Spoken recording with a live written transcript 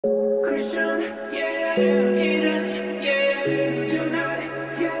Christian, yeah, Heathen, yeah, do not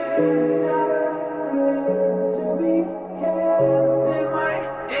care, not afraid to be here, live my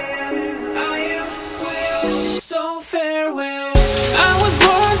end, I am will, so farewell. I was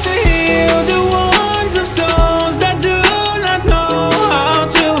born to heal the wounds of souls that do not know how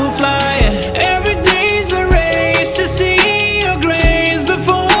to fly. Every day's a race to see your grace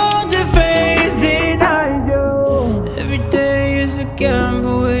before the face denies you. Every day is a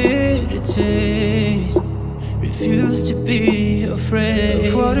gamble with a taste. Refuse to be afraid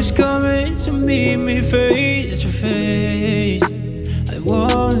of what is coming to meet me face to face. I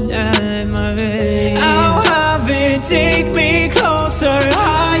won't add my race. I'll have it take me closer.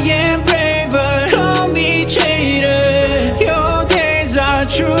 I am braver. Call me traitor. Your days are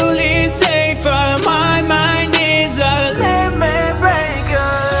truly safer. My mind is a limit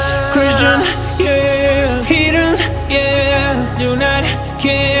breaker. Christian, yeah, Heathen, yeah, do not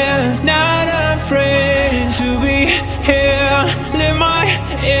care, not afraid to be here, live my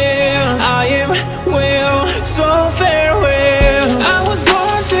air, I am well, so farewell. I was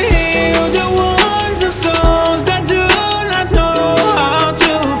born to heal the wounds of souls that do not know how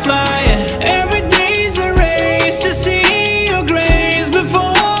to fly. Every day's a race to see your grace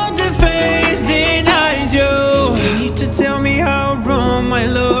before the face denies you. You need to tell me how wrong my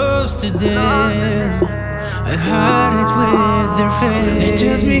love's to them. I've had it with their face. It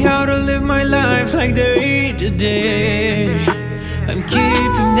tells me how to live my life like day to day. I'm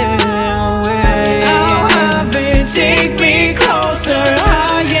keeping them away. I'll have it take me closer.